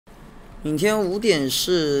明天5点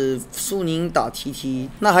是苏宁打 TT，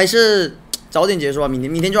 那还是早点结束吧。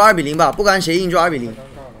明天就2比0吧，不管谁赢就2比0。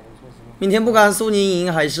明天不管苏宁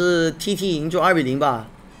赢还是 TT 赢就2比0吧，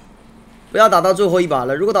不要打到最后一把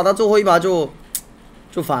了。如果打到最后一把就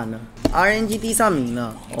反了。RNG 第3名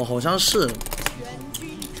了，哦，好像是。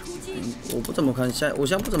我不怎么看，我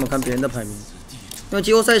现在不怎么看别人的排名，因为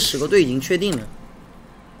季后赛10个队已经确定了。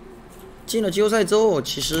进了季后赛之后，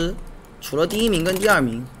其实除了第1名跟第2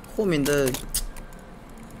名。 后面的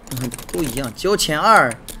都一样，只有前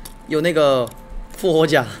2有那个复活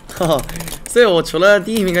甲，所以我除了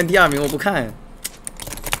第1名跟第2名我不看。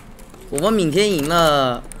我们明天赢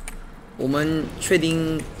了，我们确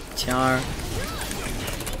定前2。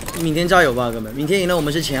明天加油吧，哥们！明天赢了我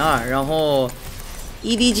们是前2，然后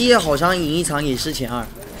EDG 好像赢一场也是前2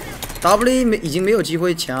 ，W 已经没有机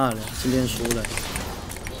会前2了，今天输了。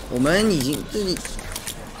我们已经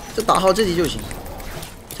就打好这局就行。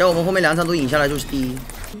 只要我们后面2场都赢下来就是第1。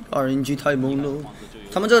RNG 太猛了，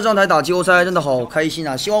他们这个状态打季后赛真的好开心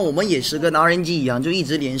啊！希望我们也是跟 RNG 一样，就一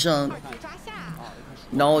直连胜，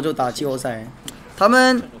然后就打季后赛。他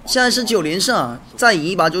们现在是9连胜啊，再赢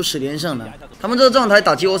一把就10连胜了。他们这个状态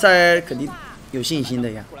打季后赛肯定有信心的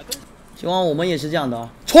呀。希望我们也是这样的啊！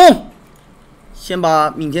冲！先把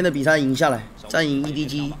明天的比赛赢下来，再赢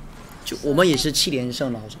EDG， 就我们也是7连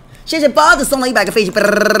胜了，好像。 谢谢 Bud 送了100个飞机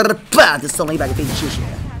，Bud 送了100个飞机，谢谢。